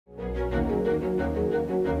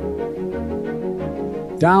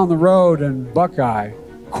Down the road in Buckeye,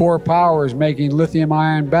 Core Power is making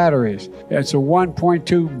lithium-ion batteries. It's a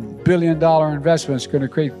 $1.2 billion investment. It's going to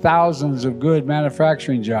create thousands of good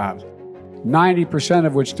manufacturing jobs, 90%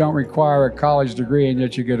 of which don't require a college degree, and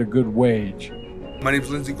yet you get a good wage. My name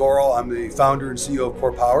is Lindsay Gorrill. I'm the founder and CEO of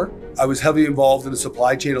Core Power. I was heavily involved in the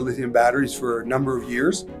supply chain of lithium batteries for a number of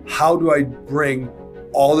years. How do I bring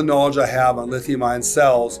all the knowledge I have on lithium-ion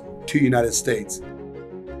cells to the United States?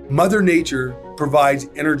 Mother Nature provides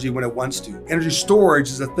energy when it wants to. Energy storage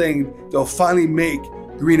is a thing that will finally make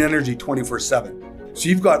green energy 24/7. So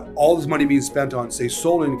you've got all this money being spent on, say,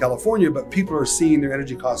 solar in California, but people are seeing their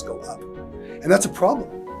energy costs go up. And that's a problem.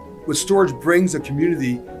 What storage brings a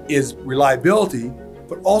community is reliability,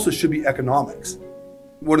 but also should be economics.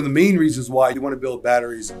 One of the main reasons why you want to build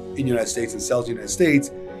batteries in the United States and cells in the United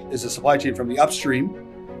States is the supply chain from the upstream,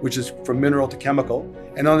 which is from mineral to chemical,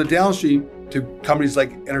 and on the downstream to companies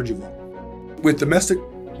like Energy Vault. With domestic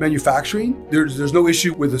manufacturing, there's no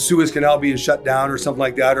issue with the Suez Canal being shut down or something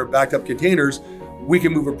like that, or backed up containers. We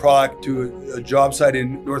can move a product to a job site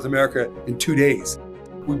in North America in 2 days.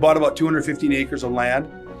 We bought about 215 acres of land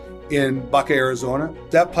in Buckeye, Arizona.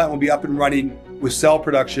 That plant will be up and running with cell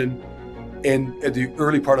production at the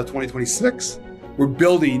early part of 2026. We're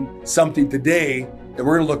building something today that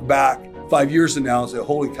we're going to look back 5 years from now and say,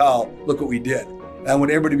 holy cow, look what we did. And I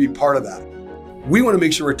want everybody to be part of that. We want to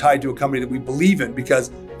make sure we're tied to a company that we believe in because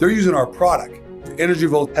they're using our product. Energy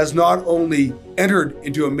Vault has not only entered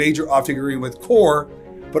into a major offtake agreement with Core,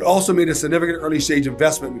 but also made a significant early stage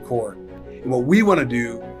investment in Core. And what we want to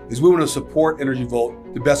do is we want to support Energy Vault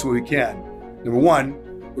the best way we can. Number one,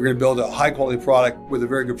 we're going to build a high quality product with a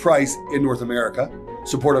very good price in North America,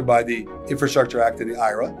 supported by the Infrastructure Act and the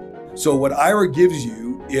IRA. So what IRA gives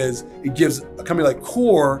you is it gives a company like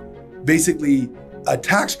Core basically a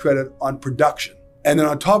tax credit on production. And then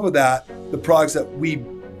on top of that, the products that we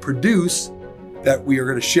produce that we are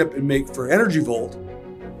going to ship and make for Energy Vault,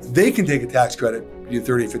 they can take a tax credit between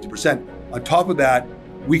 30 and 50%. On top of that,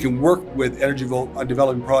 we can work with Energy Vault on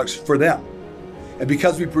developing products for them. And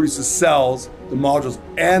because we produce the cells, the modules,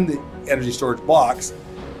 and the energy storage box,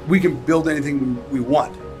 we can build anything we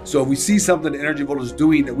want. So if we see something Energy Vault is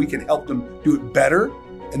doing that we can help them do it better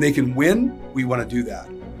and they can win, we want to do that.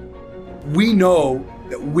 We know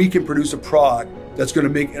that we can produce a product that's going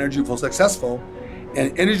to make Energy Vault successful,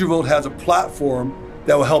 and Energy Vault has a platform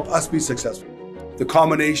that will help us be successful. The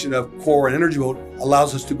combination of Core and Energy Vault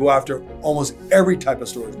allows us to go after almost every type of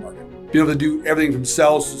storage market. Being able to do everything from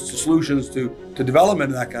cells to solutions to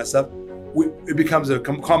development and that kind of stuff, it becomes a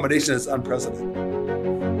combination that's unprecedented.